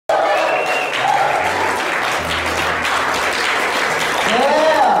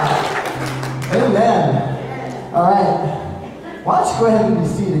Why don't you go ahead and be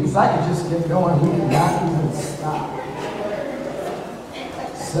seated, because I could just get going. We could not even stop.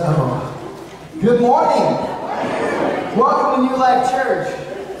 So, good morning. Welcome to New Life Church.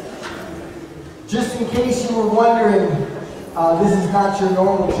 Just in case you were wondering, this is not your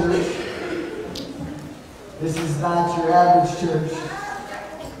normal church. This is not your average church.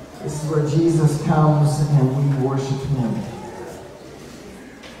 This is where Jesus comes and we worship Him.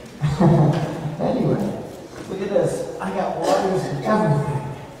 Anyway, look at this. I got waters and everything.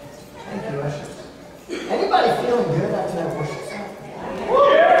 Thank you, ushers. Anybody feeling good after that worship song?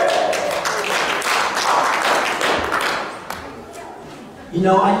 You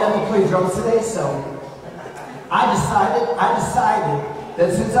know, I never played drums today, so I decided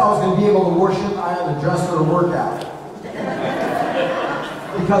that since I was going to be able to worship, I had to dress for the workout.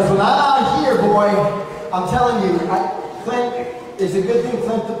 Because when I'm out here, boy, I'm telling you, Clint, it's a good thing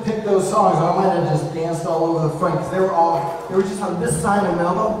Clint picked those songs, or I might have just danced all over the front, because they were just on this side of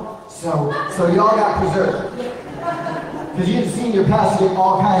Melbourne, so y'all got preserved. Because you've seen your pastor get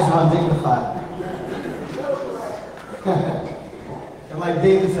all kinds of undignified. And like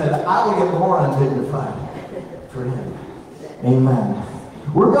David said, I will get more undignified for him. Amen.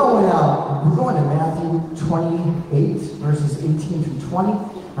 We're going to Matthew 28, verses 18 through 20.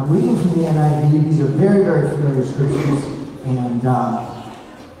 I'm reading from the NIV. These are very, very familiar scriptures. And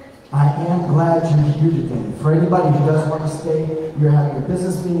I am glad you're here today. For anybody who does want to stay, you're having a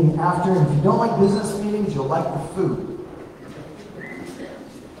business meeting after. And if you don't like business meetings, you'll like the food.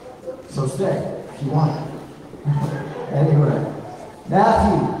 So stay if you want. Anyway,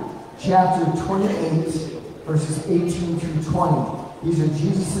 Matthew chapter 28, verses 18 through 20. These are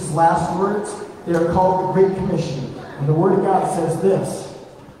Jesus' last words. They are called the Great Commission. And the Word of God says this.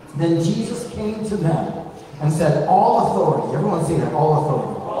 Then Jesus came to them and said, all authority, everyone say that, all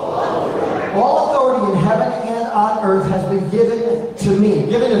authority. All authority in heaven and on earth has been given to me.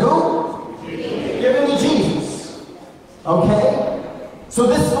 Given to who? Given to Jesus. Okay? So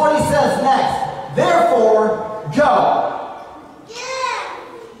this is what he says next. Therefore, go.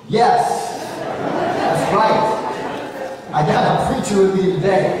 Yes. That's right. I got a preacher with me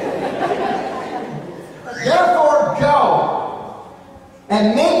today. Therefore, go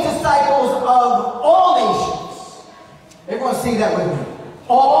and make disciples of all nations. Everyone say that with me.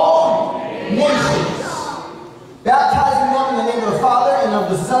 All nations. Baptizing them in the name of the Father and of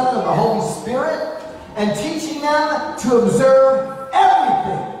the Son and of the Holy Spirit, and teaching them to observe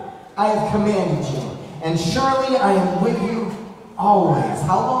everything I have commanded you. And surely I am with you always.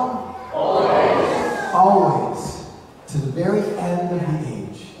 How long? Always. Always. To the very end of the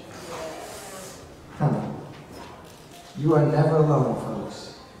age. Come on. You are never alone,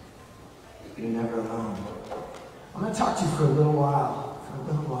 folks. You're never alone. I'm going to talk to you for a little while. For a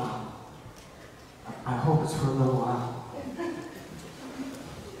little while. I hope it's for a little while.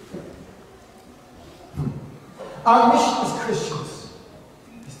 Our mission as Christians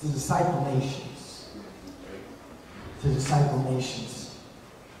is to disciple nations. To disciple nations.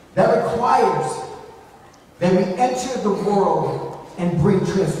 That requires that we enter the world and bring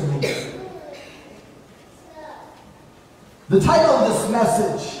transformation. The title of this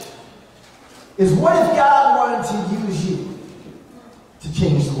message is, what if God wanted to use you to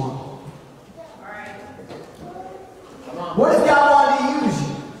change the world? What if God wanted to use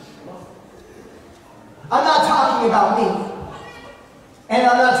you? I'm not talking about me. And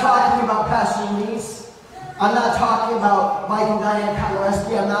I'm not talking about Pastor Denise. I'm not talking about Mike and Diane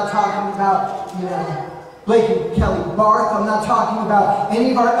Kowaleski. I'm not talking about, Blake and Kelly Barth. I'm not talking about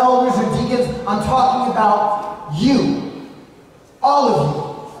any of our elders or deacons. I'm talking about you. All of you.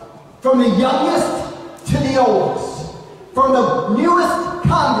 From the youngest to the oldest. From the newest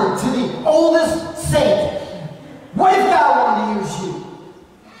convert to the oldest saint. What if God wanted to use you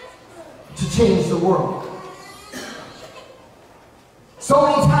to change the world? So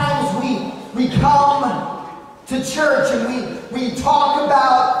many times we come to church and we talk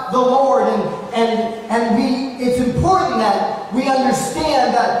about the Lord and it's important that we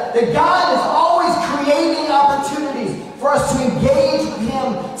understand that God is always creating opportunities for us to engage with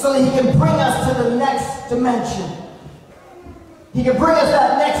Him so that He can bring us to the next dimension. He can bring us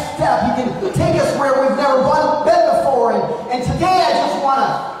that next step. He can take us where we've never been before. And today I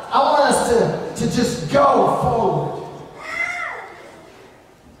want us to just go forward.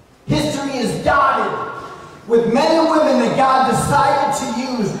 History is dotted with men and women that God decided to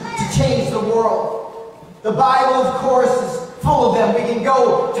use to change the world. The Bible, of course, is full of them. We can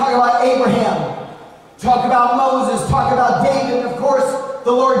go talk about Abraham, talk about Moses, talk about David, and of course,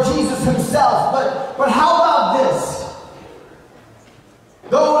 the Lord Jesus Himself. But how about this?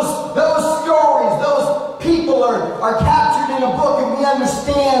 Those stories, those people are captured in a we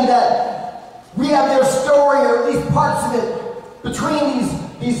understand that we have their story, or at least parts of it, between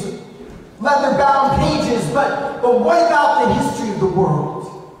these leather-bound pages, but what about the history of the world?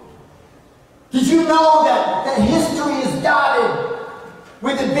 Did you know that history is dotted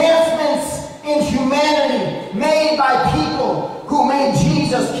with advancements in humanity made by people who made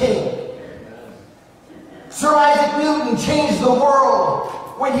Jesus king? Sir Isaac Newton changed the world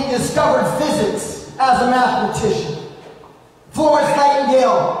when he discovered physics as a mathematician. Florence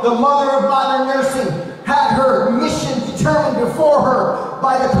Nightingale, the mother of modern nursing, had her mission determined before her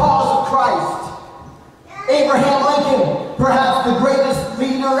by the cause of Christ. Abraham Lincoln, perhaps the greatest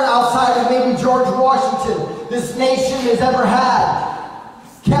leader outside of maybe George Washington this nation has ever had,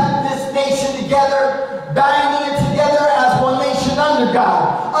 kept this nation together, binding it together as one nation under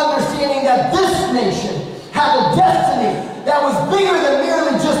God, understanding that this nation had a destiny that was bigger than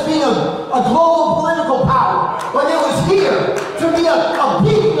merely just being a global political power, but it was here to be a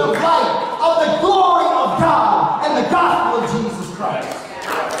beacon of light of the glory of God and the gospel of Jesus Christ.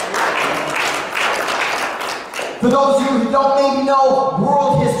 For those of you who don't maybe know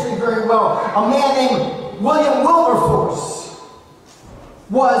world history very well, a man named William Wilberforce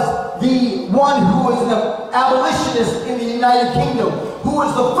was the one who was an abolitionist in the United Kingdom, who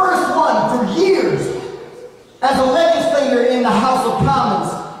was the first one for years as a legislator in the House of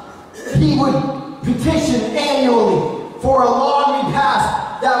Commons. He would petition annually for a law to be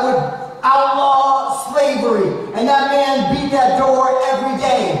passed that would outlaw slavery. And that man beat that door every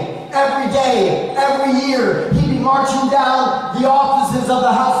day, every year. He'd be marching down the offices of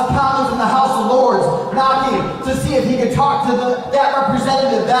the House of Commons and the House of Lords, knocking to see if he could talk to that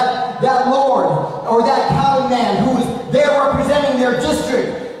representative, that lord, or that common man who was there representing their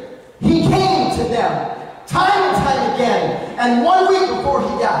district. He came to them time and time again, and 1 week before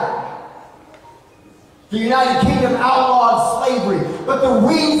he died, the United Kingdom outlawed slavery. But the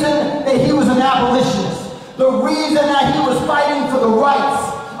reason that he was an abolitionist, the reason that he was fighting for the rights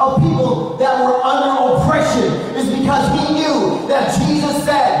of people that were under oppression, is because he knew that Jesus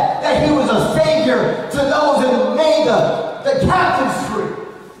said that he was a savior to those that made the captives free.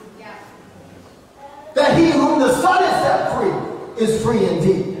 Yeah. That he whom the Son has set free is free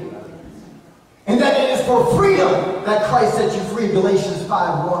indeed. And that it is for freedom that Christ set you free, Galatians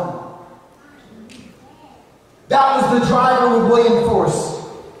 5:1. That was the driver with William Force.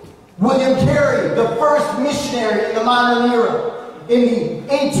 William Carey, the first missionary in the modern era, in the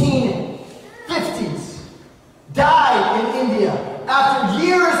 1850s, died in India after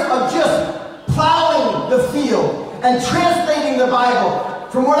years of just plowing the field and translating the Bible.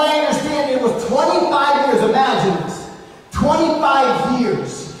 From what I understand, it was 25 years. Imagine this. 25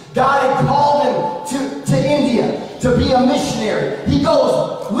 years. God had called him to India to be a missionary. He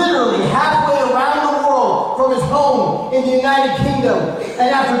goes literally halfway around the world from his home in the United Kingdom. And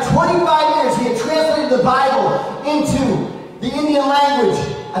after 25 years, he had translated the Bible into the Indian language.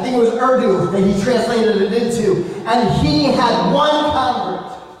 I think it was Urdu that he translated it into. And he had one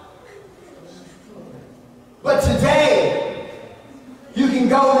convert. But today, you can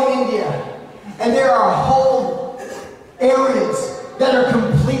go to India, and there are whole areas that are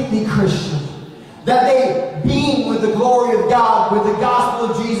completely Christian, that they beam with the glory of God, with the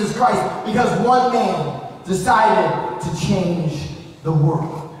gospel of Jesus Christ, because one man decided to change the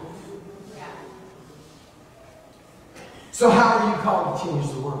world. So how are you called to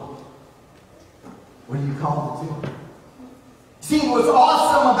change the world? What are you called to do? See, what's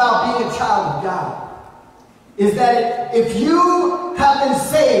awesome about being a child of God is that if you have been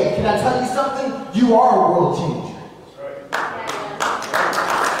saved, can I tell you something? You are a world changer.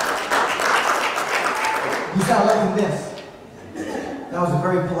 You sound like this. That was a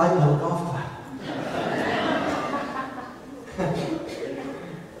very polite little golf clap.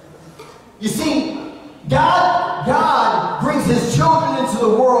 You see, God brings his children into the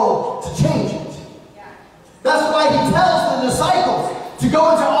world to change it. That's why he tells the disciples to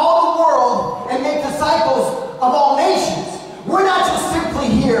go into all the world and make disciples of all nations. We're not just simply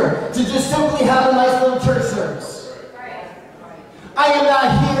here to just simply have a nice little church service. I am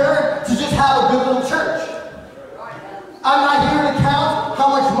not here to just have a good little church. I'm not here to count how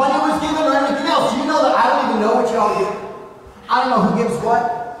much money was given or anything else. You know that I don't even know what y'all give. I don't know who gives what.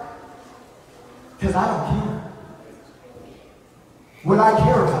 Because I don't care. What I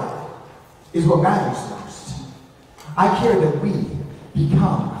care about is what matters most. I care that we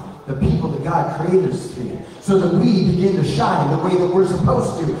become the people that God created us to be, so that we begin to shine the way that we're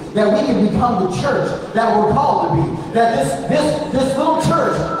supposed to, that we can become the church that we're called to be, that this little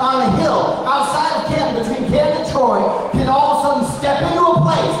church on a hill outside of Canton, between Canton and Troy, can all of a sudden step into a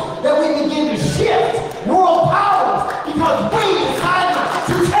place that we begin to shift world powers, because we decide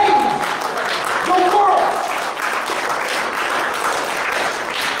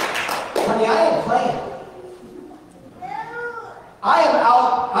honey, I ain't playing. I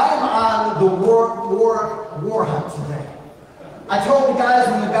am on the war hunt today. I told the guys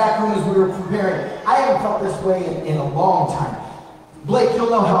in the back room as we were preparing, I haven't felt this way in a long time. Blake, you'll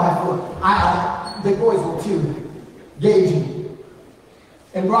know how I feel. The boys will too. Gage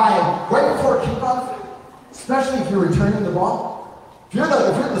and Ryan, right before kickoff, especially if you're returning the ball, if you're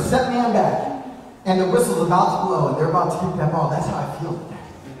the set man back and the whistle's about to blow and they're about to kick that ball, that's how I feel today.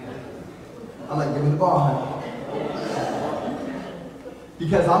 I'm like, give me the ball, honey.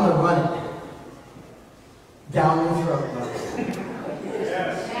 Because I'm going to run it down your throat.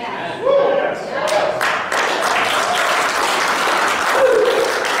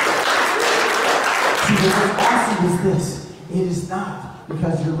 See, what's awesome is this. It is not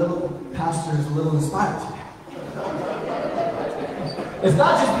because your little pastor is a little inspired today. It's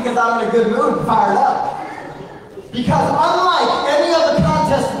not just because I'm in a good mood and fired up. Because unlike any other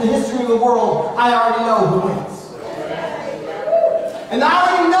contest in the history of the world, I already know who wins. And I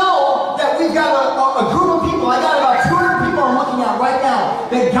already know that we've got a group of people, I got about 200 people I'm looking at right now,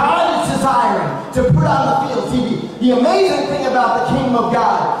 that God is desiring to put on the field. See, the amazing thing about the kingdom of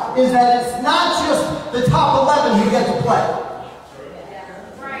God is that it's not just the top 11 who get to play.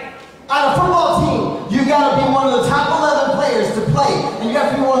 On a football team, you got to be one of the top 11 players to play, and you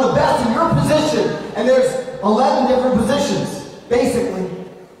have to be one of the best in your position, and there's 11 different positions, basically.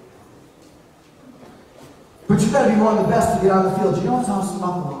 But you got to be one of the best to get on the field. You know what's awesome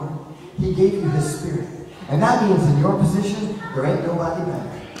about the Lord? He gave you His Spirit. And that means in your position, there ain't nobody better.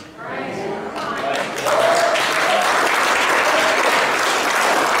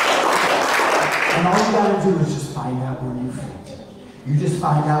 And all you got to do is just find out where you fit. You just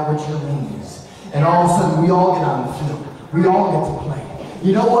find out what your lane is. And all of a sudden, we all get on the field. We all get to play.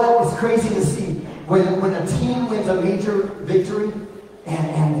 You know what? It's crazy to see. When a team wins a major victory,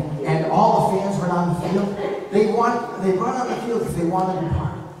 and all the fans run on the field, they run on the field because they want to be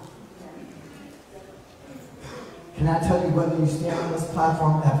part of it. Can I tell you, whether you stand on this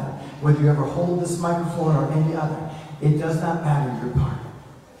platform ever, whether you ever hold this microphone or any other, it does not matter, you're part.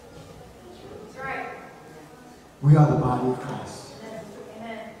 That's right. We are the body of Christ.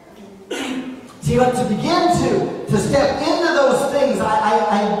 Amen. See, but to begin to step into those things, I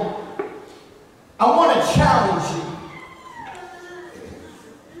want to challenge you.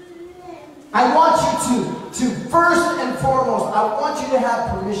 I want you to first and foremost, I want you to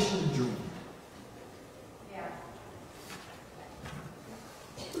have permission to dream. Yeah.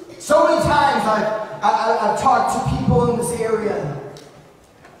 So many times I've talked to people in this area,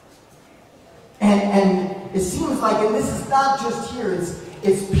 and it seems like, and this is not just here,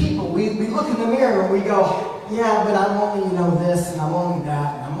 it's people. We look in the mirror and we go, yeah, but I'm only, this, and I'm only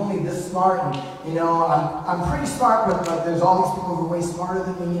that, and I'm only this smart, and, I'm pretty smart, but there's all these people who are way smarter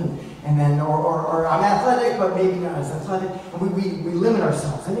than me, and then, or I'm athletic, but maybe not as athletic, and we limit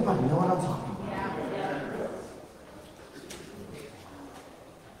ourselves. Anybody know what I'm talking about? Yeah.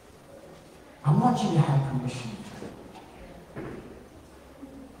 I want you to have permission.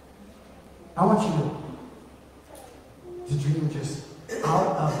 I want you to dream just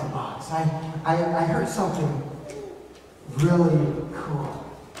out of the box. I heard something really cool.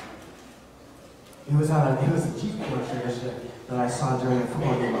 It was a Jeep commercial yesterday that I saw during a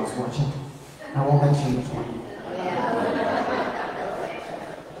football game I was watching. I won't mention which one.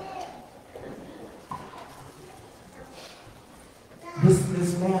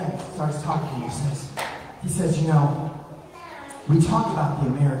 This man starts talking. He says, we talk about the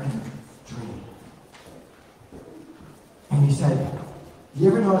American dream. And he said, you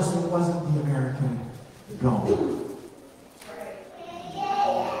ever notice it wasn't the American goal?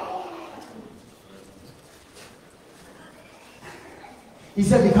 He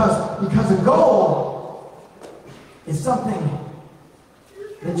said because a goal is something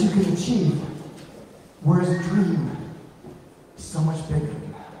that you can achieve, whereas a dream is so much bigger.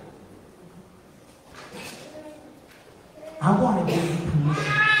 I want to give you permission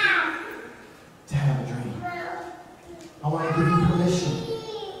to have a dream. I want to give you permission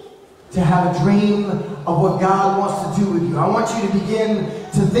to have a dream of what God wants to do with you. I want you to begin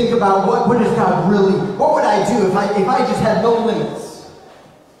to think about what is God really, what would I do if I just had no limits?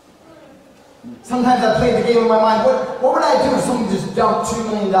 Sometimes I play the game in my mind, what would I do if someone just dumped $2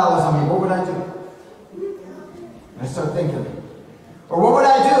 million on me? What would I do? And I start thinking. Or what would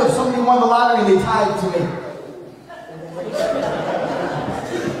I do if somebody won the lottery and they tied to me?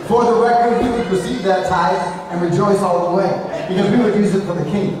 For the record, we would receive that tithe and rejoice all the way, because we would use it for the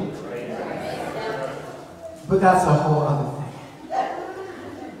kingdom. But that's a whole other thing.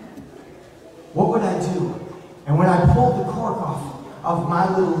 What would I do? And when I pulled the cork off of my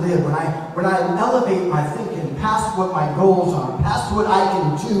little lid, when I elevate my thinking past what my goals are, past what I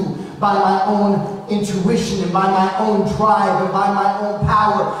can do by my own intuition and by my own drive and by my own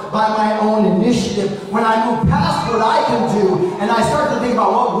power, by my own initiative, when I move past what I can do and I start to think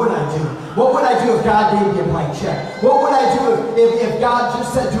about what would I do? What would I do if God gave me a blank check? What would I do if God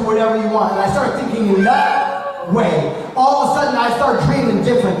just said do whatever you want? And I start thinking in that way, all of a sudden I start dreaming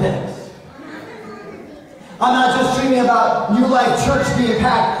different things. I'm not just dreaming about New Life Church being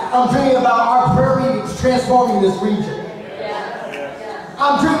packed. I'm dreaming about our prayer meetings transforming this region.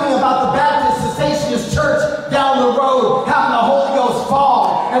 I'm dreaming about the Baptist Cessationist Church down the road having the Holy Ghost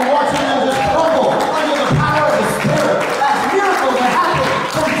fall and watching them just crumble under the power of the Spirit as miracles are happening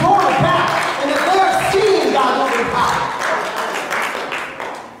from door to back, and that they are seeing God moving power.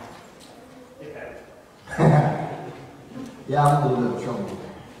 Yeah, I'm in a little bit of trouble.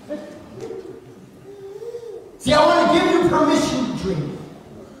 See, I want to give you permission to dream.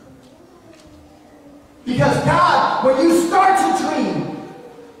 Because God, when you start to dream,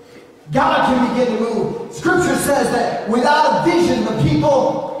 God can begin to move. Scripture says that without a vision, the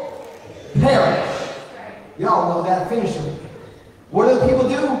people perish. Y'all know that. Finish it. What do the people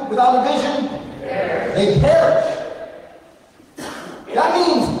do without a vision? They perish. That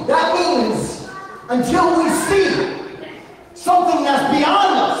means until we see something that's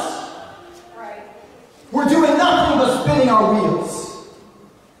beyond us, we're doing nothing but spinning our wheels.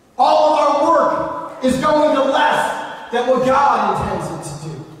 All of our work is going to less than what God intends it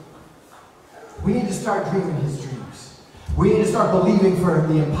to do. We need to start dreaming His dreams. We need to start believing for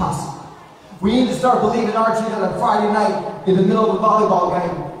the impossible. We need to start believing, Archie, that on Friday night, in the middle of a volleyball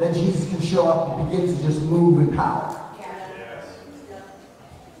game, that Jesus can show up and begin to just move in power.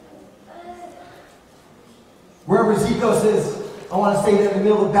 Wherever Zikos is, I want to say that in the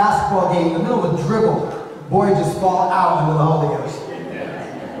middle of a basketball game, in the middle of a dribble, boy just fall out into the Holy Ghost.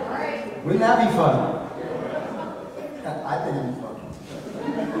 Wouldn't that be fun? I think it'd be fun.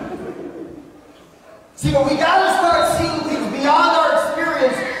 See, but we got to start seeing things beyond our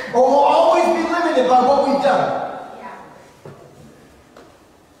experience, or we'll always be limited by what we've done.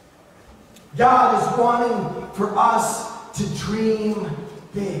 God is wanting for us to dream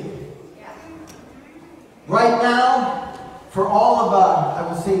big. Right now, for all of, I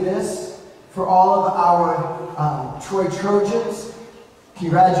will say this, for all of our Troy Trojans,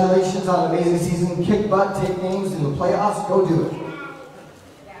 congratulations on an amazing season. Kick butt, take names in the playoffs, go do it.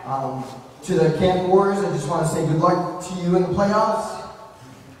 To the Camp Warriors, I just want to say good luck to you in the playoffs.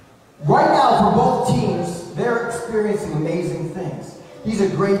 Right now, for both teams, they're experiencing amazing things. These are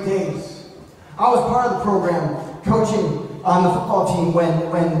great days. I was part of the program coaching on the football team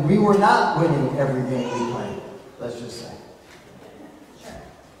when we were not winning every game we played, let's just say.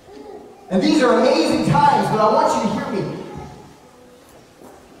 And these are amazing times, but I want you to hear me.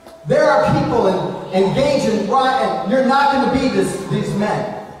 There are people engaged in riot, and you're not going to be these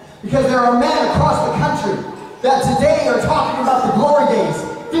men. Because there are men across the country that today are talking about the glory days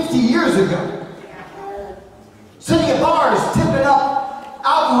 50 years ago. Sitting at bars, tipping up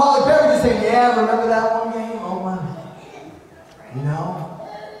alcoholic beverages, saying, yeah, remember that one game? Oh my. You know,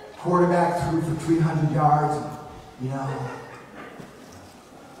 quarterback threw for 300 yards. And, you know,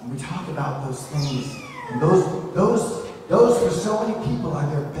 and we talk about those things. And those for so many people are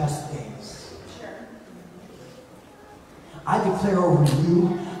their best days. I declare over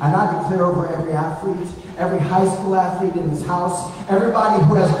you, and I declare over every athlete, every high school athlete in this house, everybody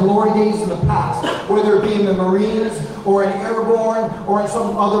who has glory days in the past, whether it be in the Marines, or in Airborne, or in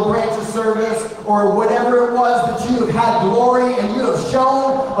some other branch of service, or whatever it was that you have had glory and you have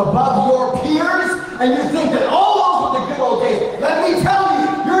shown above your peers, and you think that all those were the good old days. Let me tell you,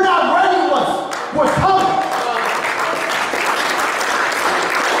 you're not ready what's coming.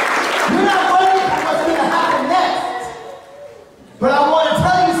 You're not ready for what's going to happen next. But I want to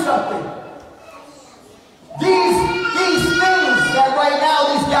tell you something. These things that right now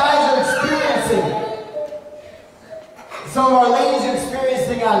these guys are experiencing, some of our ladies are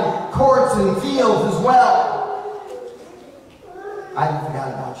experiencing on courts and fields as well. I forgot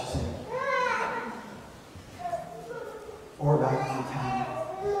about you, Sam. Or about you, time.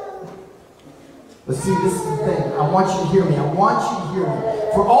 But see, this is the thing. I want you to hear me. I want you to hear me.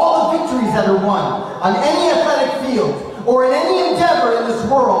 For all the victories that are won on any athletic field, or in any endeavor in this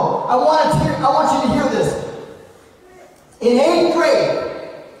world, I want you to hear this. In 8th grade,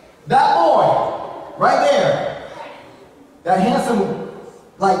 that boy, right there, that handsome,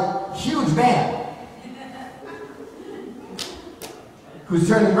 like, huge man, who's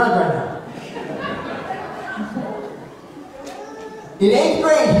turning red right now. In 8th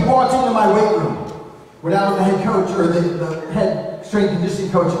grade, he walked into my weight room when I was the head coach, or the head strength and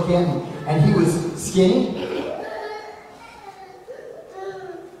conditioning coach at Canton, and he was skinny.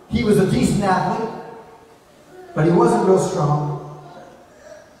 He was a decent athlete, but he wasn't real strong.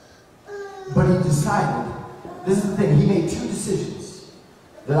 But he decided, this is the thing, he made 2 decisions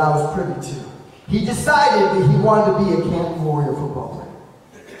that I was privy to. He decided that he wanted to be a Canton Warrior football player.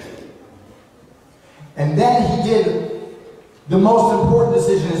 And then he did the most important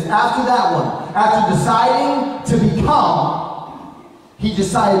decision is after that one, after deciding to become, he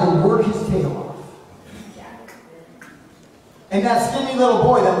decided to work his tail off. And that skinny little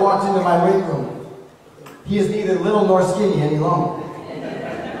boy that walked into my weight room, he is neither little nor skinny any longer.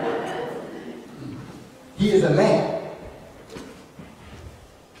 He is a man.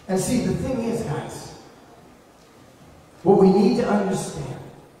 And see, the thing is, guys, what we need to understand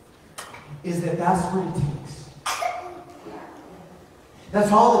is that that's what it takes.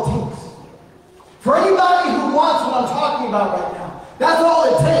 That's all it takes. For anybody who wants what I'm talking about right now, that's all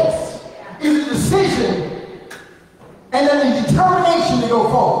it takes is a decision and then a determination to go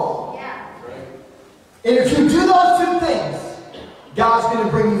forward. And if you do those 2 things, God's going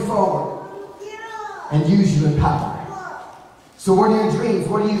to bring you forward and use you in power. So what are your dreams?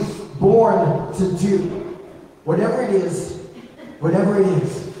 What are you born to do? Whatever it is,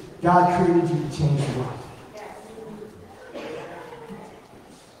 God created you to change the world.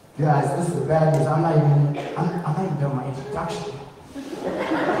 Guys, this is the bad news. I'm not even done my introduction.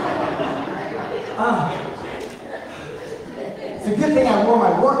 It's a good thing I wore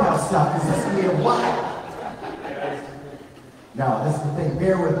my workout stuff, because this is going to be a while. No, this is the thing.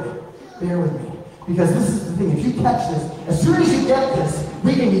 Bear with me. Bear with me. Because this is the thing. If you catch this, as soon as you get this,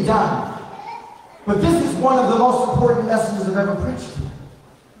 we can be done. But this is one of the most important messages I've ever preached to you.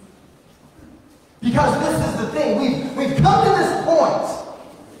 Because this is the thing. We've come to this point.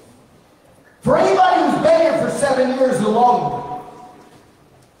 For anybody who's been here for 7 years or longer,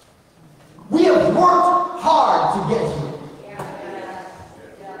 we have worked hard to get here.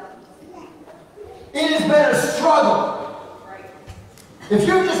 It has been a struggle. If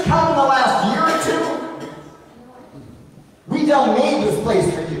you've just come in the last year or 2, we don't made this place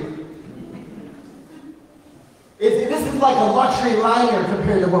for you. This is like a luxury liner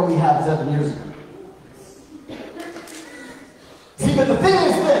compared to what we had 7 years ago. See, but the thing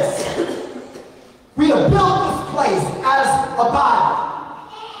is this. We have built this place as a body,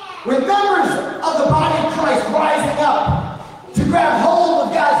 with members of the body of Christ rising up to grab hold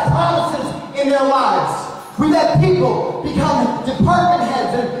of God's promises in their lives. We've had people become department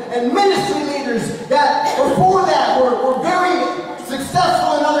heads and ministry leaders that before that were very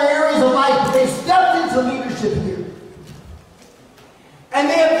successful in other areas of life, but they stepped into leadership here. And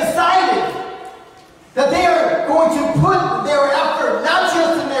they have decided that they are going to put their effort not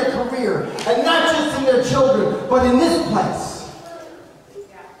just in their career and not just in their children, but in this place.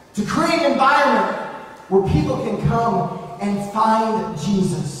 To create an environment where people can come and find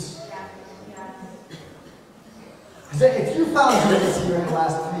Jesus. If you found Jesus here in the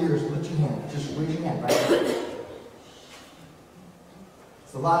last 3 years, put your hand. Just raise your hand right there. There's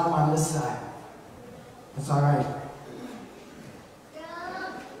a lot of them on this side. That's all right.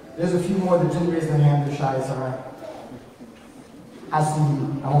 There's a few more that didn't raise their hand. They're shy. It's all right. I see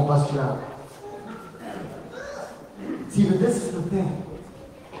you. I won't bust you out. See, but this is the thing.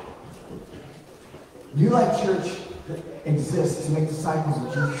 New Life Church exists to make disciples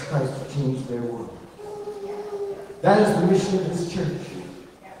of Jesus Christ to change their world. That is the mission of this church.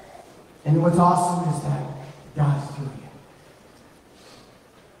 And what's awesome is that God's doing it.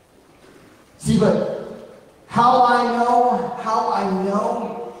 See, but how I know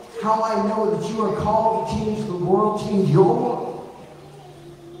that you are called to change the world, change your world.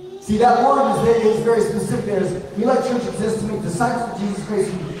 See, that word is very specific. New Life Church exists to make disciples of Jesus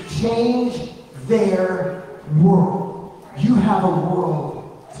Christ who change their world. You have a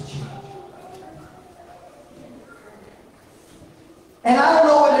world to change. And I don't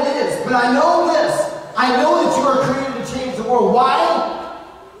know what it is, but I know this. I know that you are created to change the world. Why?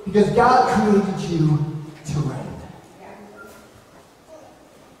 Because God created you to reign.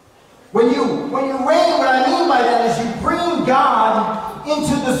 When you reign, what I mean by that is you bring God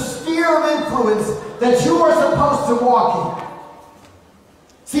into the sphere of influence that you are supposed to walk in.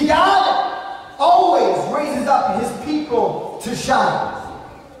 See, God always raises up his people to shine.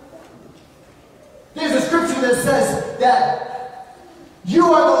 There's a scripture that says that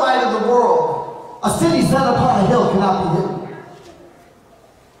you are the light of the world. A city set upon a hill cannot be hidden.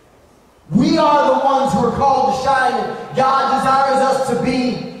 We are the ones who are called to shine. God desires us to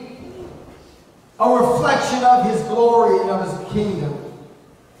be a reflection of his glory and of his kingdom.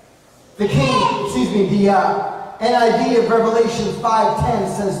 The NIV of Revelation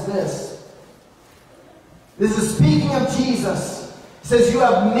 5:10 says this. This is speaking of Jesus. It says, you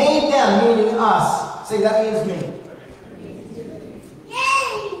have made them, meaning us. Say, that means me.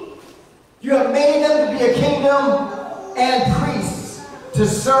 You have made them to be a kingdom and priests to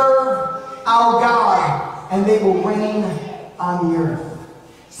serve our God, and they will reign on the earth.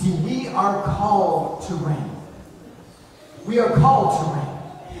 See, we are called to reign. We are called to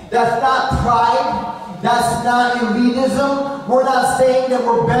reign. That's not pride. That's not elitism. We're not saying that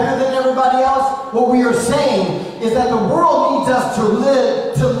we're better than everybody else. What we are saying is that the world needs us to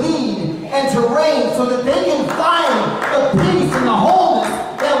live, to lead, and to reign so that they can find the peace and the wholeness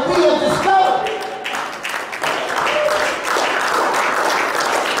that we have discovered.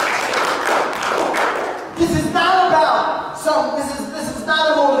 This is not about this is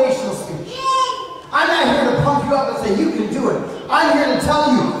not a motivational speech. I'm not here to pump you up and say you can do it. I'm here to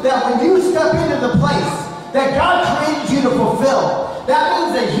tell you that when you step into the place that God created you to fulfill, that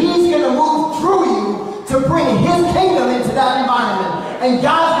means that He's going to move through you to bring His kingdom into that environment. And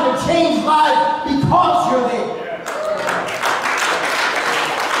God's going to change lives because you're there.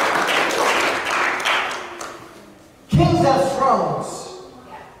 Kings have thrones.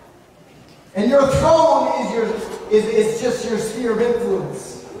 And your throne is just your sphere of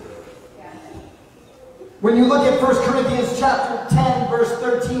influence. When you look at 1 Corinthians chapter 10, verse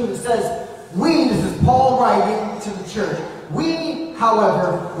 13, it says, this is Paul writing to the church. We,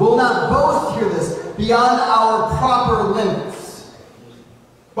 however, will not boast, hear this, beyond our proper limits,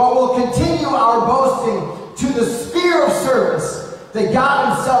 but will continue our boasting to the sphere of service that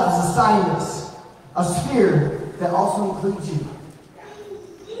God Himself has assigned us, a sphere that also includes you.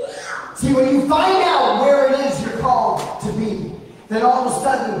 See, when you find out where it is you're called to be, then all of a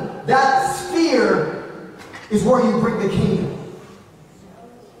sudden, that sphere is where you bring the kingdom.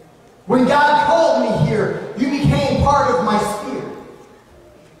 When God called me here, you became part of my sphere.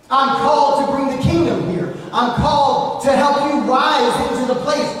 I'm called to bring the kingdom here. I'm called to help you rise into the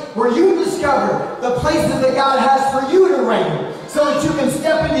place where you discover the places that God has for you to reign, so that you can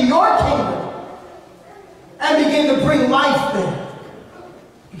step into your kingdom and begin to bring life there.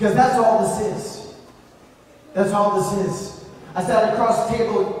 Because that's all this is. That's all this is. I sat across the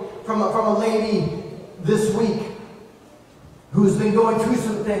table from a lady this week who's been going through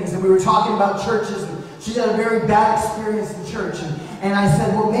some things, and we were talking about churches, and she had a very bad experience in church, and I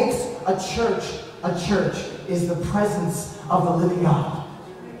said, what makes a church is the presence of the living God.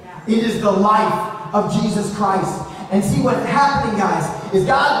 It is the life of Jesus Christ. And see, what's happening, guys, is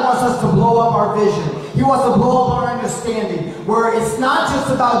God wants us to blow up our vision. He wants to blow up our understanding, where it's not just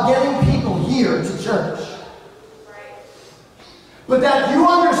about getting people here to church, but that you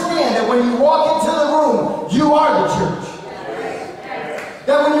understand that when you walk into the room, you are the church.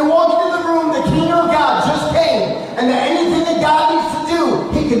 That when you walk into the room, the kingdom of God just came, and that anything that God needs to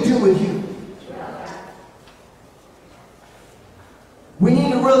do, He can do with you. We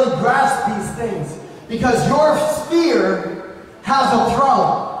need to really grasp these things, because your sphere has a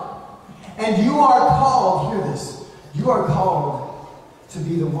throne, and you are called, hear this, you are called to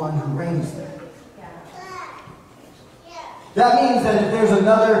be the one who reigns there. That means that if there's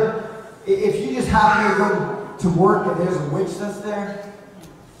if you just happen to go to work and there's a witch that's there,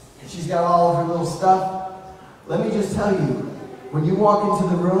 and she's got all of her little stuff, let me just tell you, when you walk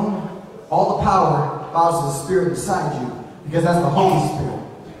into the room, all the power bows to the Spirit beside you, because that's the Holy Spirit.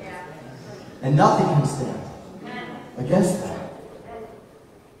 And nothing can stand against that.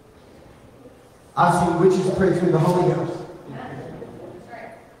 I've seen witches pray through the Holy Ghost.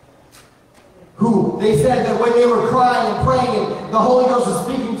 Who, they said that when they were crying and praying, and the Holy Ghost was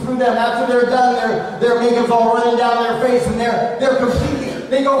speaking through them, after they're done, their makeup's all running down their face, and they're completely,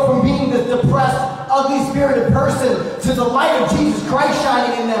 they go from being this depressed, ugly spirited person to the light of Jesus Christ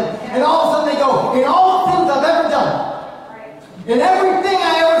shining in them. And all of a sudden they go, in all the things I've ever done, in everything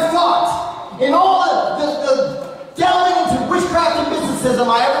I ever thought, in all the delving into witchcraft and mysticism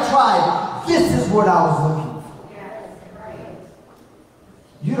I ever tried, this is what I was looking for.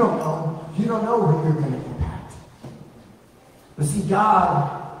 You don't know. You don't know where you're going to impact. But see,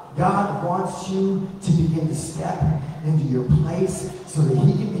 God wants you to begin to step into your place so that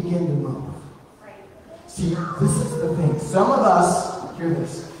He can begin to move. See, this is the thing. Some of us, hear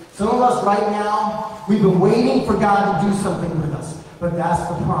this, some of us right now, we've been waiting for God to do something with us. But that's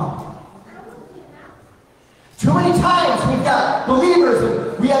the problem. Too many times we've got believers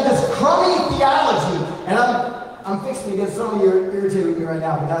and we have this crummy theology. And I'm fixing to get some of you irritated with me right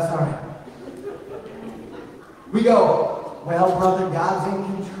now, but that's all right. We go, well, brother, God's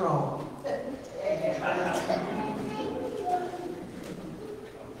in control.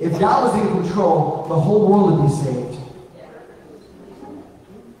 If God was in control, the whole world would be saved.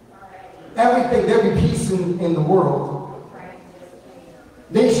 Everything, there'd be peace in the world.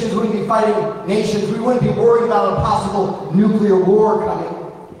 Nations wouldn't be fighting nations. We wouldn't be worried about a possible nuclear war coming.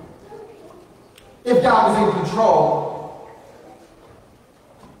 If God was in control.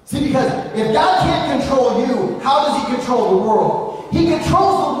 See, because if God can't control you, how does he control the world? He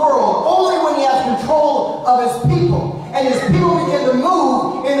controls the world only when he has control of his people. And his people begin to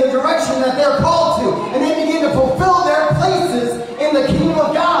move in the direction that they're called to. And they begin to fulfill their places in the kingdom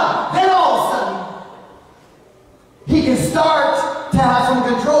of God. Then all of a sudden, he can start to have some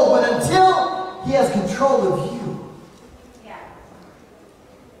control. But until he has control of you,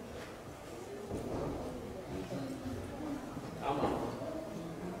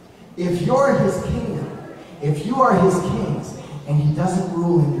 if you're his kingdom, if you are his kings, and he doesn't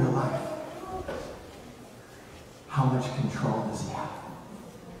rule in your life, how much control does he have?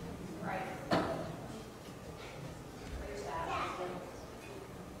 Right.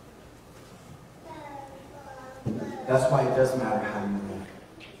 That's why it does matter how you live.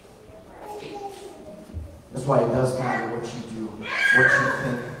 That's why it does matter what you do, what you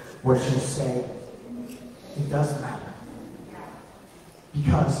think, what you say. It does matter.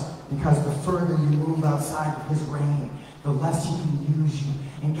 Because the further you move outside of his reign, the less he can use you.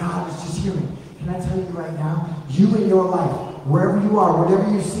 And God is just hearing. Can I tell you right now, you in your life, wherever you are, whatever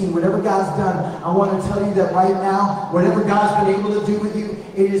you've seen, whatever God's done, I want to tell you that right now, whatever God's been able to do with you,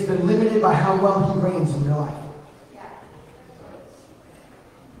 it has been limited by how well he reigns in your life.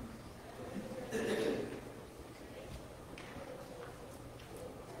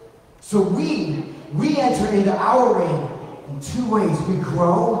 So we enter into our reign in two ways. We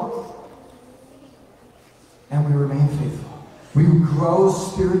grow and we remain faithful. We grow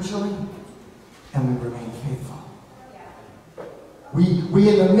spiritually and we remain faithful. We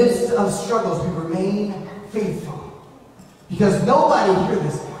in the midst of struggles, we remain faithful. Because nobody, hear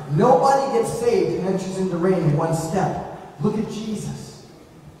this, nobody gets saved and enters into reign in one step. Look at Jesus.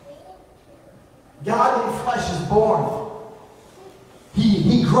 God in flesh is born.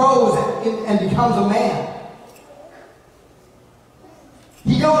 He grows and becomes a man.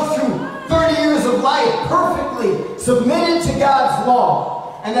 He goes through 30 years of life perfectly submitted to God's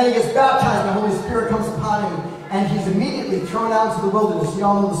law. And then he gets baptized and the Holy Spirit comes upon him. And he's immediately thrown out into the wilderness. You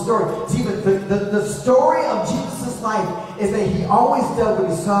all know the story. See, but the story of Jesus' life is that he always did what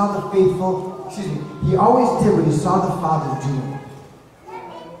he saw the faithful, he always did what he saw the Father doing.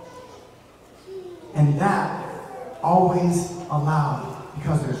 And that always allowed,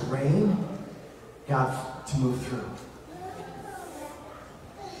 because there's rain, God to move through.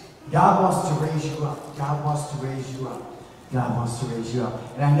 God wants to raise you up. God wants to raise you up. God wants to raise you up.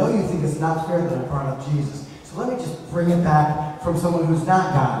 And I know you think it's not fair that I brought up Jesus. So let me just bring it back from someone who's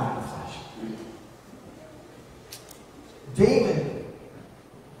not God in the flesh.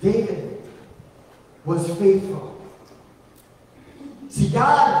 David was faithful. See,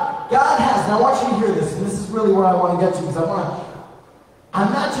 God has, and I want you to hear this, and this is really where I want to get to, because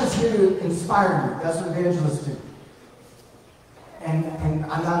I'm not just here to inspire you. That's what evangelists do. And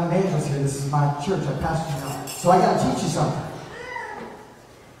I'm not an evangelist here. This is my church. I pastor now. So I got to teach you something.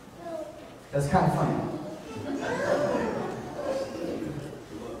 That's kind of funny.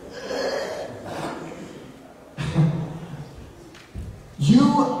 You,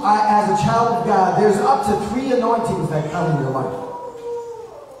 as a child of God, there's up to 3 anointings that come in your life.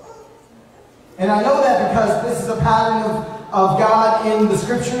 And I know that because this is a pattern of God in the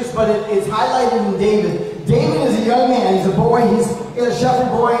scriptures, but it's highlighted in David. David is a young man. He's a boy. He's a shepherd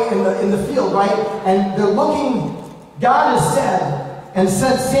boy in the field, right? And they're looking. God has said and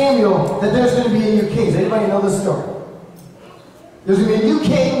sent Samuel that there's going to be a new king. Does anybody know this story? There's going to be a new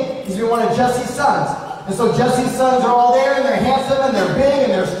king. He's going to be one of Jesse's sons. And so Jesse's sons are all there, and they're handsome, and they're big,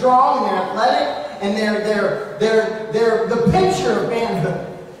 and they're strong, and they're athletic, and they're the picture of manhood.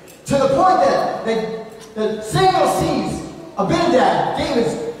 To the point that Samuel sees Abinadab,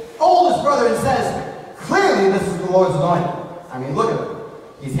 David's oldest brother, and says, clearly this is the Lord's anointed. I mean, look at him.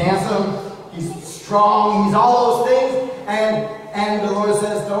 He's handsome, he's strong, he's all those things, and the Lord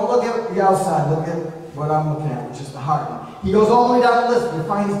says, don't look at the outside, look at what I'm looking at, which is the heart. He goes all the way down the list and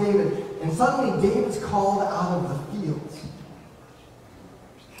finds David. And suddenly David's called out of the fields.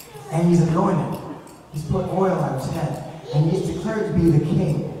 And he's anointed. He's put oil on his head. And he's declared to be the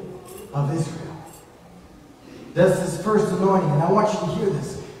king of Israel. That's his first anointing. And I want you to hear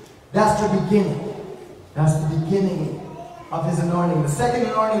this. That's the beginning. That's the beginning of his anointing. The second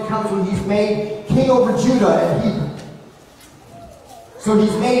anointing comes when he's made king over Judah and Hebrew. So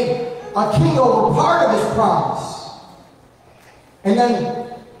he's made a king over part of his promise. And then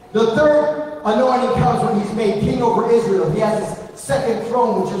The third anointing comes when he's made king over Israel. He has his second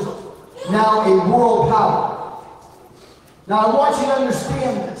throne, which is now a world power. Now I want you to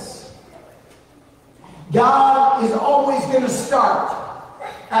understand this. God is always going to start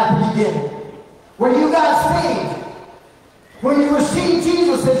at the beginning. When you got saved, when you received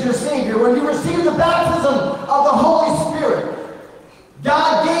Jesus as your Savior, when you received the baptism of the Holy Spirit,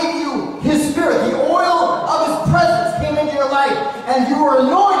 God gave you His Spirit. The oil of His presence came into your life, and you were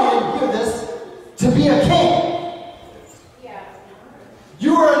anointed, hear this, to be a king. Yeah.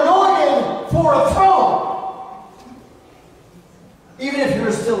 You were anointed for a throne, even if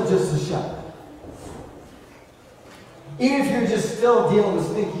you're still just a shepherd. Even if you're just still dealing with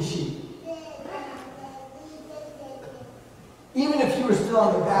stinky sheep. Even if you were still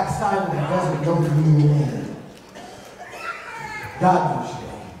on the backside of the desert, don't believe your name. God knows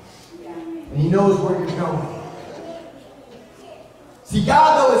your name. And He knows where you're going. See,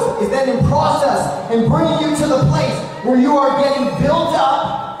 God, though, is then in process and bringing you to the place where you are getting built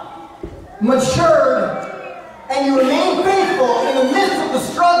up, matured, and you remain faithful in the midst of the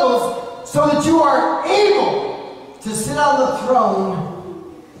struggles so that you are able to sit on the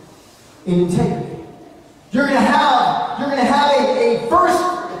throne in integrity. You're going to have a first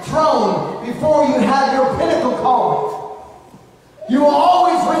throne before you have your pinnacle calling. You will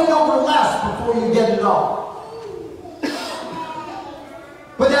always reign over less before you get it all.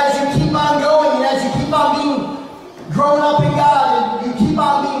 But as you keep on going, and as you keep on being grown up in God, and you keep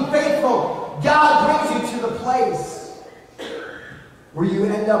on being faithful, God brings you to the place where you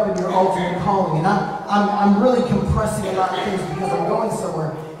end up in your ultimate calling. And I'm really compressing a lot of things because I'm going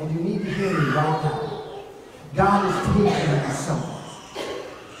somewhere, and you need to hear me right now. God is taking you somewhere.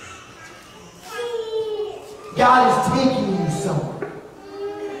 God is taking you somewhere.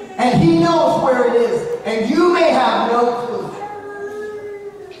 And He knows where it is. And you may have no clue.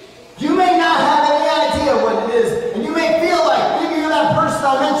 You may not have any idea what it is. And you may feel like, maybe you're that person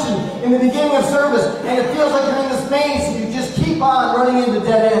I mentioned in the beginning of service, and it feels like you're in this maze and you just keep on running into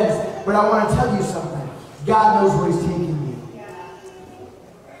dead ends. But I want to tell you something. God knows where He's taking you.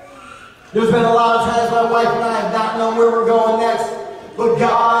 There's been a lot of times my wife and I have not known where we're going next, but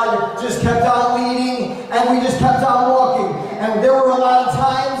God just kept on leading, and we just kept on walking. And there were a lot of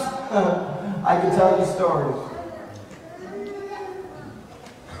times, I could tell you stories.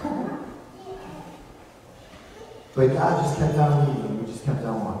 But God just kept on leading, and we just kept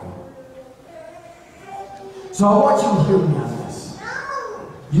on walking. So I want you to hear me on this.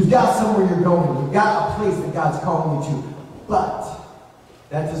 You've got somewhere you're going. You've got a place that God's calling you to. But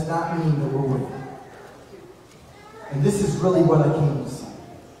that does not mean that we're waiting. And this is really what I came to say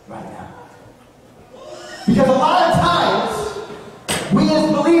right now. Because a lot of times, we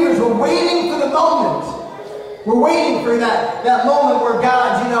as believers are waiting for the moment. We're waiting for that moment where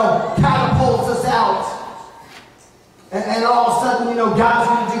God, catapults us out. And all of a sudden, God's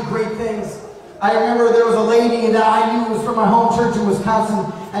going to do great things. I remember there was a lady that I knew was from my home church in Wisconsin,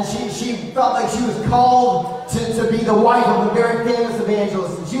 and she felt like she was called to be the wife of a very famous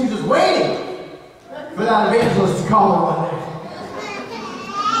evangelist, and she was just waiting for that evangelist to call her one day.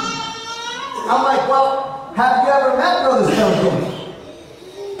 I'm like, well, have you ever met Brother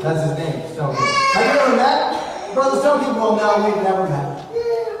Stonekey? That's his name, Stonekey. Have you ever met Brother Stonekey? Well, no, we've never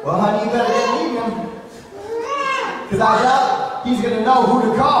met. Well, honey, you better get meeting him. Because I doubt he's going to know who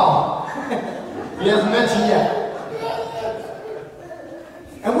to call. He hasn't mentioned yet.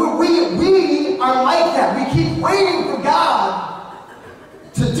 And we are like that. We keep waiting for God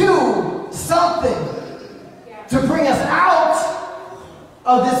to do something to bring us out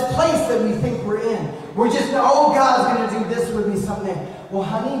of this place that we think we're in. We're just, oh, God's going to do this with me someday. Well,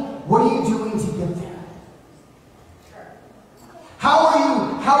 honey, what are you doing to get there? How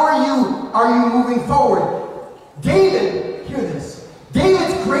are you moving forward? David, hear this.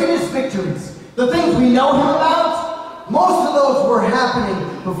 David's greatest victories, the things we know him about, most of those were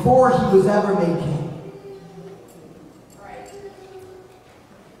happening before he was ever made king. Right.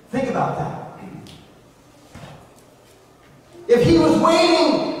 Think about that. If he was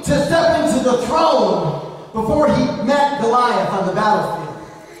waiting to step into the throne before he met Goliath on the battlefield,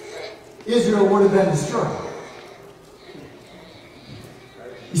 Israel would have been destroyed.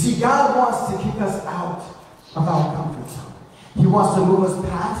 You see, God wants to kick us out of our comfort zone. He wants to move us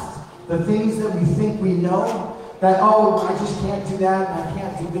past the things that we think we know, that, oh, I just can't do that, and I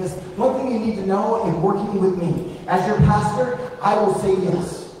can't do this. One thing you need to know in working with me, as your pastor, I will say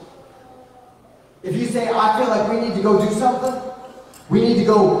yes. If you say, I feel like we need to go do something, we need to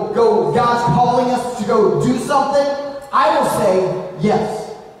go, God's calling us to go do something, I will say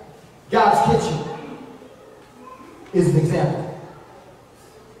yes. God's kitchen is an example.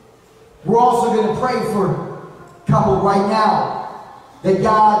 We're also going to pray for a couple right now that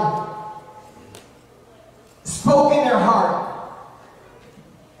God spoke in their heart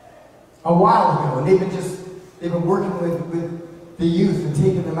a while ago, and they've been working with the youth and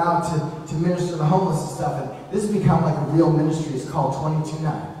taking them out to minister to the homeless and stuff. And this has become like a real ministry. It's called 22-9.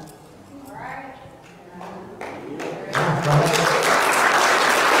 All right.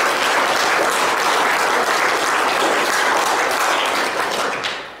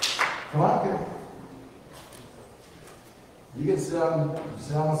 Come on up here. You can sit on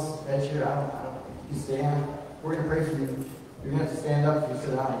this edge here. I don't. You stand. We're going to pray for you. You're going to have to stand up if you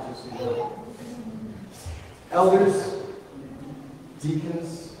sit down, just so you know. Elders,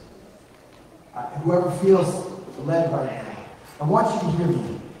 deacons, whoever feels led by that. I want you to hear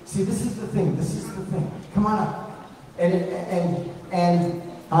me. See, this is the thing. This is the thing. Come on up. And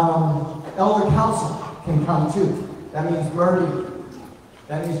elder council can come too. That means Bertie.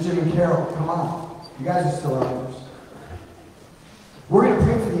 That means Jim and Carol. Come on. You guys are still elders. We're going to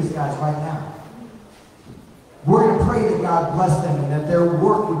pray for these guys right now. We're going to pray that God bless them and that their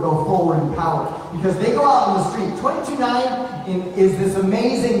work would go forward in power. Because they go out on the street. 22:9 is this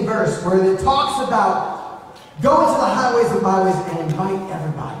amazing verse where it talks about going to the highways and byways and invite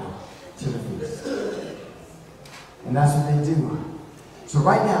everybody to the feast. And that's what they do. So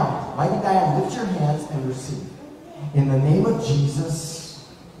right now, Mike and Diane, lift your hands and receive. In the name of Jesus,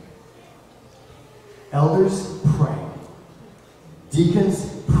 elders, pray. Deacons,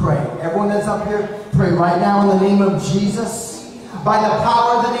 pray. Everyone that's up here, pray right now in the name of Jesus. By the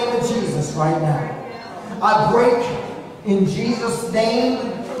power of the name of Jesus right now. I break in Jesus' name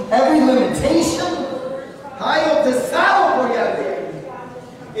every limitation.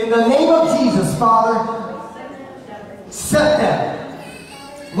 In the name of Jesus, Father, set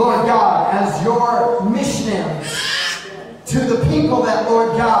them, Lord God, as your missionaries to the people that,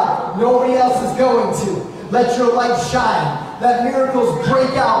 Lord God, nobody else is going to. Let your light shine. Let miracles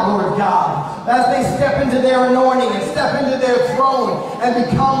break out, Lord God, as they step into their anointing and step into their throne and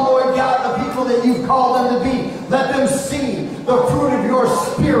become, Lord God, the people that you've called them to be. Let them see the fruit of your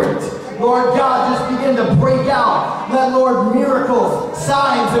Spirit. Lord God, just begin to break out. Let, Lord, miracles,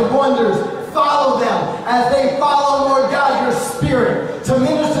 signs, and wonders follow them as they follow, Lord God, your Spirit to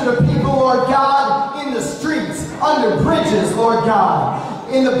minister to people, Lord God, in the streets, under bridges, Lord God,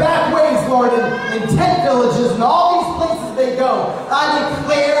 in the back ways, Lord, in tent villages and all these places they go. I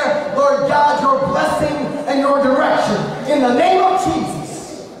declare, Lord God, your blessing and your direction in the name of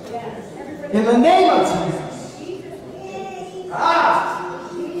Jesus. In the name of Jesus.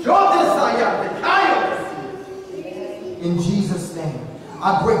 In Jesus' name.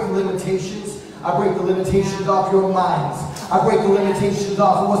 I break the limitations. I break the limitations off your minds. I break the limitations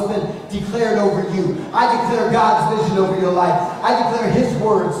off of what's been declared over you. I declare God's vision over your life. I declare his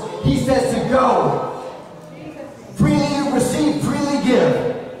words. He says to go. Freely you receive, freely give.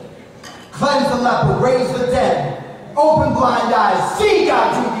 Cleanse the leper, raise the dead, open blind eyes, see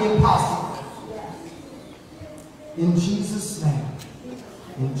God do the impossible. In Jesus' name.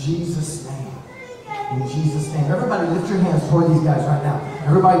 In Jesus' name. In Jesus' name. Everybody lift your hands toward these guys right now.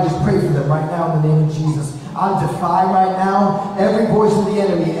 Everybody just pray for them right now in the name of Jesus. I defy right now every voice of the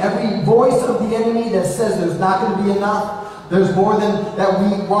enemy. Every voice of the enemy that says there's not going to be enough. There's more than that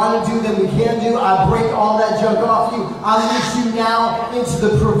we want to do than we can do. I break all that junk off you. I lead you now into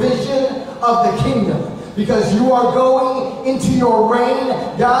the provision of the kingdom. Because you are going into your reign.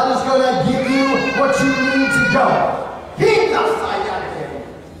 God is going to give you what you need to go.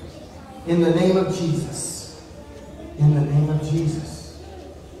 In the name of Jesus. In the name of Jesus.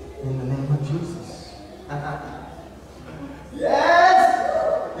 In the name of Jesus.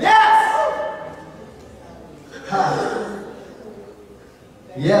 Yes! Yes!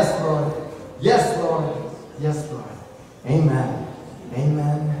 Yes, Lord. Yes, Lord. Yes, Lord. Amen.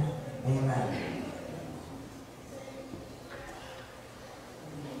 Amen. Amen.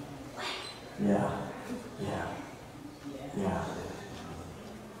 Yeah. Yeah. Yeah.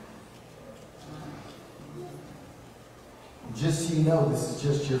 Just so you know, this is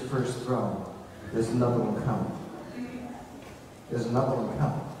just your first throne. There's another one coming. There's another one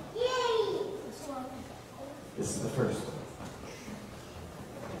coming. This is the first one.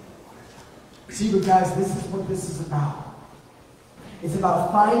 See, but guys, this is what this is about. It's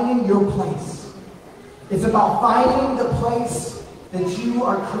about finding your place. It's about finding the place that you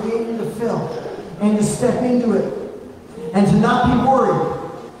are created to fill and to step into it and to not be worried.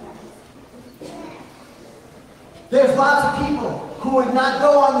 There's lots of people who would not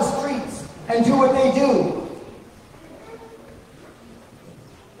go on the streets and do what they do.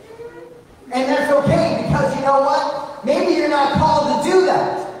 And that's okay, because you know what? Maybe you're not called to do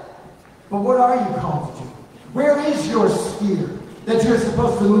that. are you called to do? Where is your sphere that you're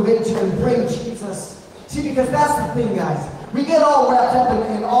supposed to move into and bring Jesus? See, because that's the thing, guys. We get all wrapped up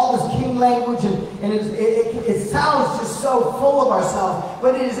in all this king language, and it sounds just so full of ourselves,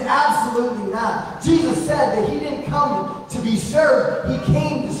 but it is absolutely not. Jesus said that he didn't come to be served. He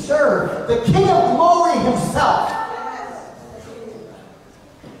came to serve. The King of Glory himself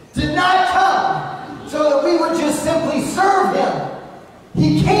did not come so that we would just simply serve him.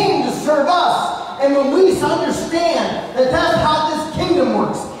 He came to serve us. And when we understand that that's how this kingdom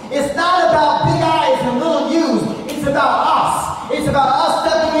works, it's not about big eyes and little U's. It's about us. It's about us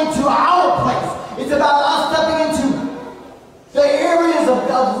stepping into our place. It's about us stepping into the areas of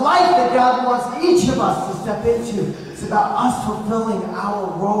life that God wants each of us to step into. It's about us fulfilling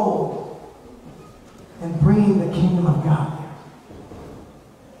our role and bringing the kingdom of God there.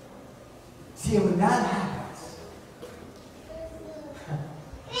 See, when that happens,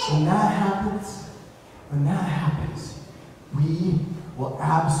 we will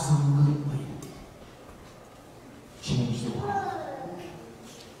absolutely change the world.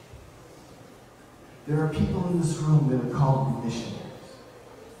 There are people in this room that are called to be missionaries.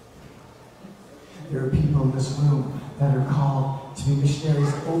 There are people in this room that are called to be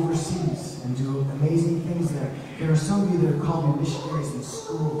missionaries overseas and do amazing things there. There are some of you that are called to be missionaries in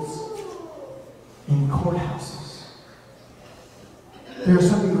schools, in courthouses. There are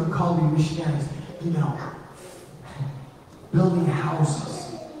some of you who are called to be missionaries, building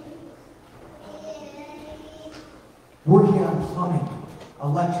houses, working on plumbing,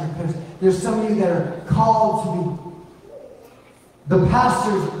 electric. There's some of you that are called to be the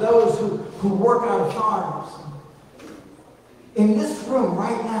pastors, those who work on farms. In this room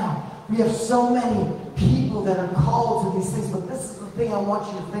right now, we have so many people that are called to these things, but this is the thing I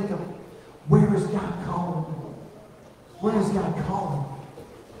want you to think of. Where is God calling you? Where is God calling you?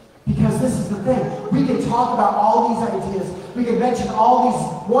 Because this is the thing. We can talk about all these ideas. We can mention all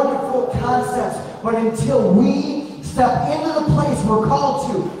these wonderful concepts, but until we step into the place we're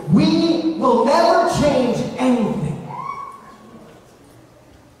called to, we will never change anything.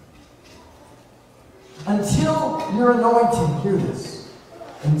 Until you're anointed, hear this.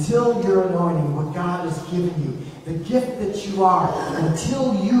 Until you're anointing what God has given you, the gift that you are,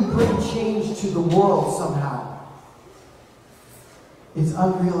 until you bring change to the world somehow, it's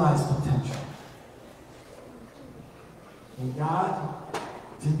unrealized potential. And God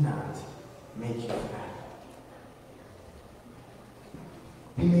did not make you that.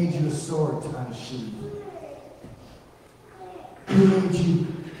 He made you a sword to unsheathe. He made you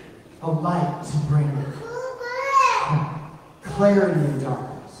a light to bring clarity in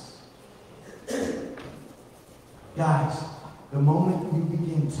darkness. Guys, the moment you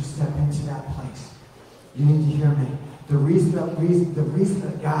begin to step into that place, you need to hear me. The reason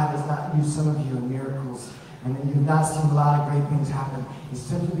that God has not used some of you in miracles and that you've not seen a lot of great things happen is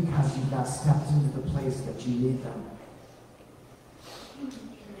simply because you've not stepped into the place that you need them.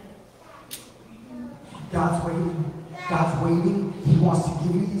 God's waiting. God's waiting. He wants to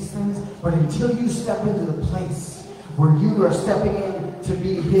give you these things. But until you step into the place where you are stepping in to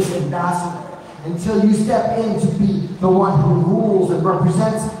be his ambassador, until you step in to be the one who rules and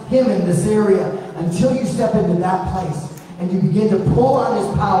represents him in this area, until you step into that place and you begin to pull on his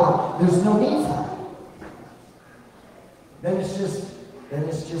power, there's no need for it. Then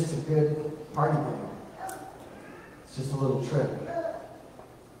it's just a good party game. It's just a little trick.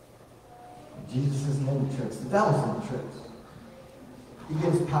 Jesus isn't into tricks. The devil's into tricks. He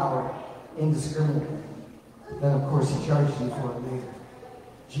gives power indiscriminately. Then, of course, he charges you for it later.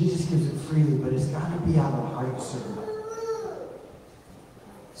 Jesus gives it freely, but it's got to be out of the heart of service.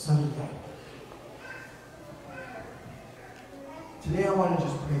 So today I want to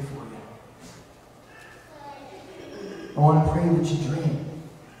just pray for you. I want to pray that you dream.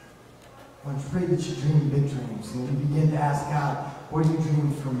 I want to pray that you dream big dreams. And you begin to ask God, what are you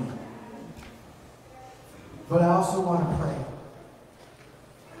dreaming for me? But I also want to pray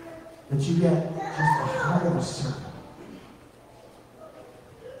that you get just the heart of a servant.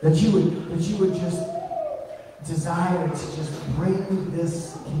 That you would just desire to just bring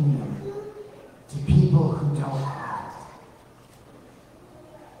this kingdom to people who don't have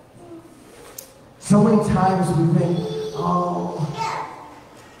it. So many times we think, oh,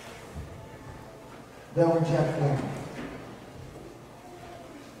 they'll reject them.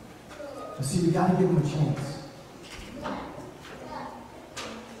 But see, we got to give them a chance.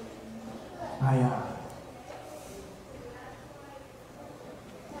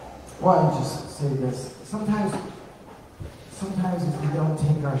 Well, I just say this. Sometimes if we don't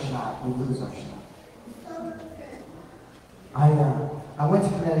take our shot, we lose our shot. I went to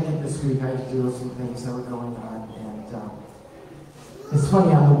Connecticut this week. I had to deal with some things that were going on, and it's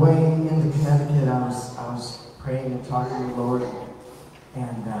funny. On the way into Connecticut, I was praying and talking to the Lord,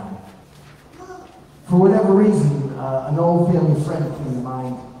 and for whatever reason, an old family friend came to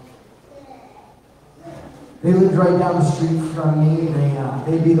mind. They lived right down the street from me.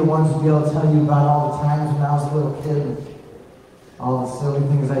 They'd be the ones to be able to tell you about all the times when I was a little kid, and all the silly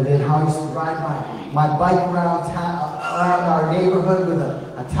things I did. How I used to ride my bike around our neighborhood with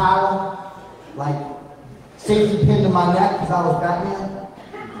a towel, like safety pin to my neck because I was Batman,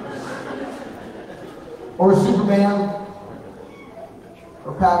 or Superman,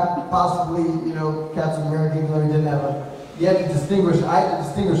 or possibly, Captain America, even though he didn't have a. You had to distinguish. I had to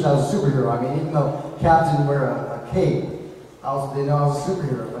distinguish I was a superhero. I mean, even though Captain wear a cape, they know I was a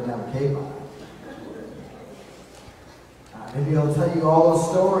superhero, but I didn't have a cape on. Maybe I'll tell you all those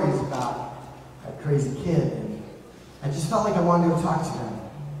stories about that crazy kid, and I just felt like I wanted to go talk to them.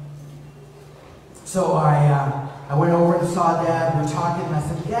 So I went over and saw Dad. We were talking, and I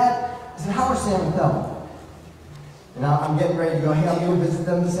said, Dad, how are Sam and Thelma? And I'm getting ready to go, hey, I'm going to visit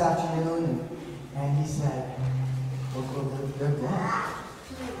them this afternoon. And he said, well, they're dead.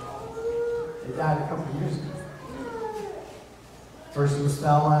 They died a couple of years ago. First it was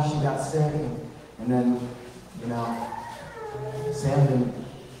Thelma, she got sick, and then, Sam didn't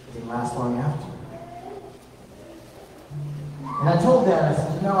last long after. And I told Dad, I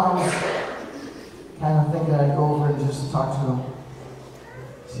said, I was kind of thinking I'd go over and just talk to him,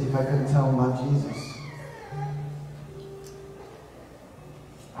 see if I couldn't tell him about Jesus.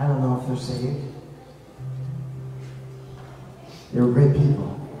 I don't know if they're saved. They were great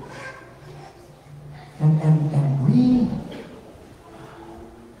people. And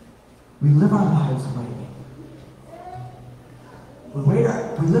we live our lives waiting. We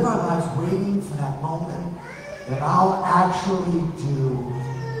live our lives waiting for that moment that I'll actually do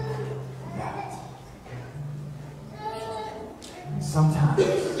that. And sometimes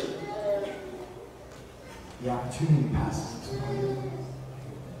the opportunity passes us by.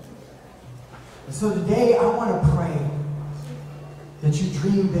 And so today I want to pray that you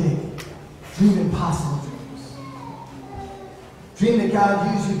dream big, dream impossible dreams. Dream that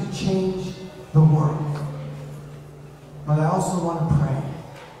God used you to change the world. But I also want to pray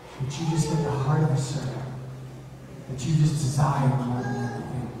that you just get the heart of a servant, that you just desire more than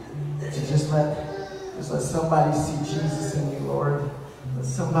anything. To just let somebody see Jesus in you, Lord. Let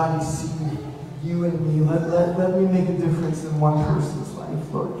somebody see you in me. Let me make a difference in one person's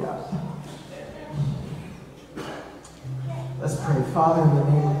life, Lord God. Let's pray. Father, in the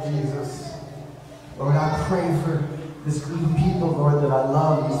name of Jesus, Lord, I pray for this group of people, Lord, that I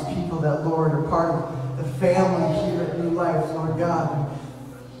love, these people that, Lord, are part of the family here at New Life, Lord God.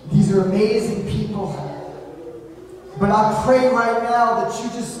 These are amazing people. But I pray right now that you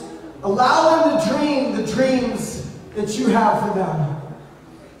just allow them to dream the dreams that you have for them.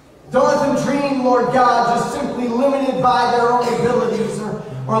 Don't let them dream, Lord God, just simply limited by their own abilities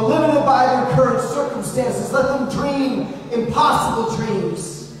or limited by their current circumstances. Let them dream impossible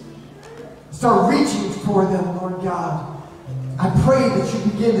dreams. Start reaching for them, Lord God. I pray that you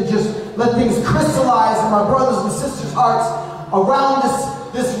begin to just let things crystallize in my brothers and sisters' hearts around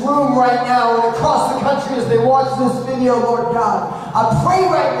this room right now and across the country as they watch this video, Lord God. I pray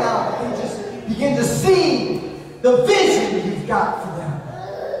right now that they just begin to see the vision you've got for them,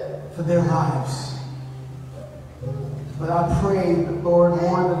 for their lives. But I pray that, Lord,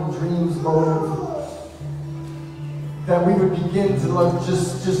 more than dreams, Lord, that we would begin to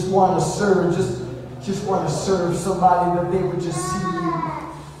just want to serve, just want to serve somebody, that they would just see you,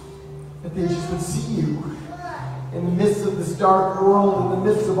 that they just would see you in the midst of this dark world, in the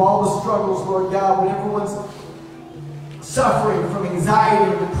midst of all the struggles, Lord God, when everyone's suffering from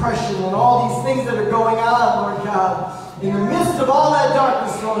anxiety and depression and all these things that are going on, Lord God. In the midst of all that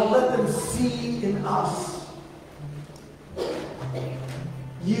darkness, Lord, let them see in us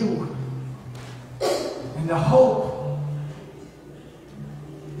you and the hope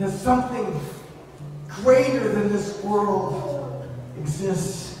that something greater than this world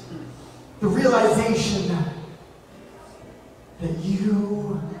exists. The realization that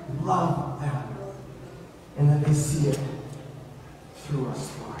you love them and that they see it through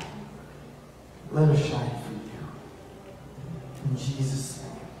us, Lord. Let us shine for you. In Jesus'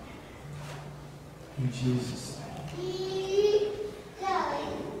 name. In Jesus' name.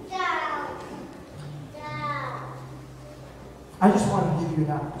 I just want to give you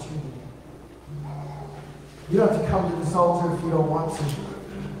an opportunity. You don't have to come to this altar if you don't want to.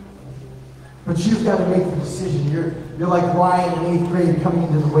 But you've got to make the decision. You're like Ryan in 8th grade coming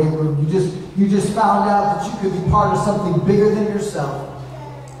into the weight room. You just found out that you could be part of something bigger than yourself.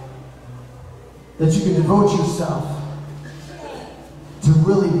 That you can devote yourself to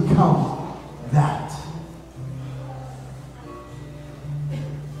really become that.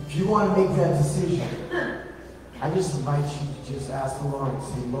 If you want to make that decision, I just invite you to just ask the Lord and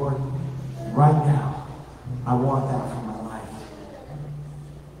say, Lord, right now, I want that for my life.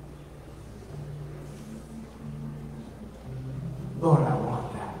 Lord, I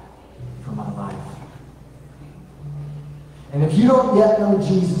want that for my life. And if you don't yet know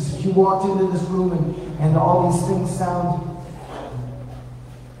Jesus, if you walked into this room and all these things sound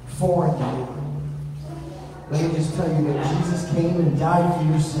foreign to you, let me just tell you that Jesus came and died for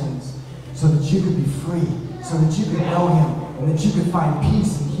your sins so that you could be free, so that you could know him, and that you could find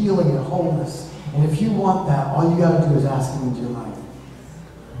peace and healing and wholeness. And if you want that, all you got to do is ask him into your life.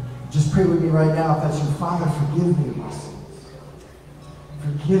 Just pray with me right now. If that's your Father, forgive me of my sins.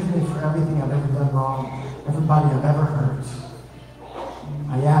 Forgive me for everything I've ever done wrong, everybody I've ever hurt.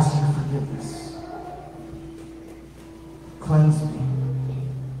 I ask your forgiveness. Cleanse me.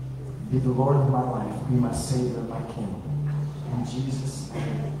 Be the Lord of my life. Be my Savior and my King. In Jesus'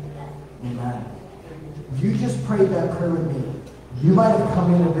 name, amen. If you just prayed that prayer with me, you might have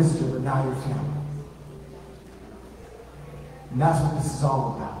come in a visitor, but now you're family. And that's what this is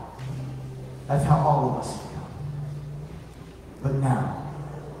all about. That's how all of us have come. But now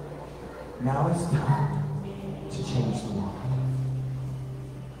it's time to change the world.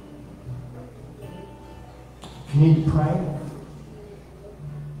 If you need to pray,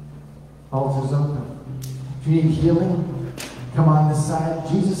 altar's open. If you need healing, come on this side.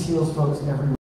 Jesus heals folks everywhere.